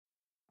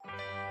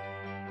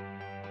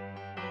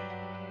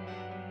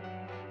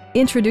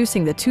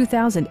Introducing the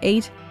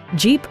 2008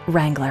 Jeep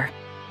Wrangler.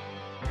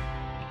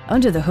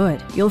 Under the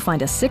hood, you'll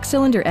find a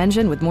 6-cylinder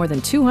engine with more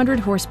than 200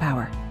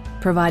 horsepower,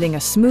 providing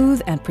a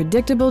smooth and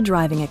predictable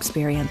driving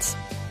experience.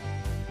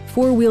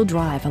 4-wheel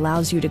drive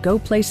allows you to go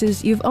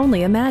places you've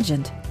only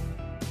imagined.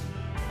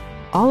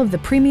 All of the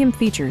premium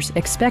features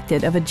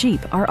expected of a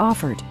Jeep are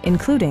offered,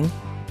 including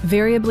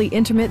variably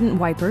intermittent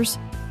wipers,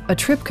 a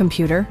trip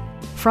computer,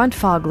 front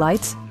fog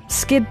lights,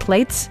 skid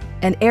plates,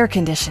 and air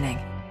conditioning.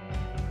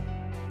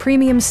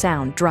 Premium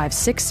sound drives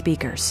 6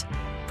 speakers,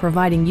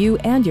 providing you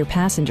and your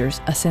passengers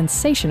a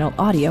sensational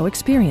audio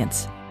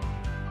experience.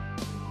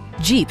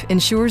 Jeep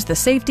ensures the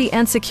safety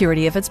and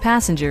security of its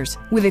passengers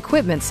with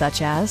equipment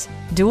such as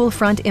dual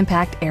front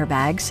impact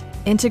airbags,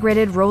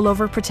 integrated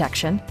rollover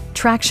protection,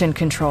 traction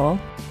control,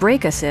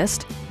 brake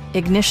assist,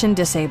 ignition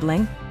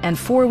disabling, and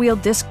 4-wheel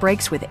disc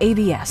brakes with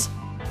ABS.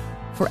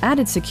 For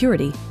added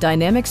security,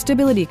 dynamic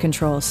stability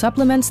control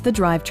supplements the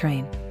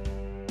drivetrain.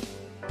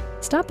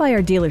 Stop by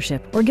our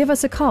dealership or give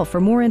us a call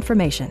for more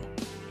information.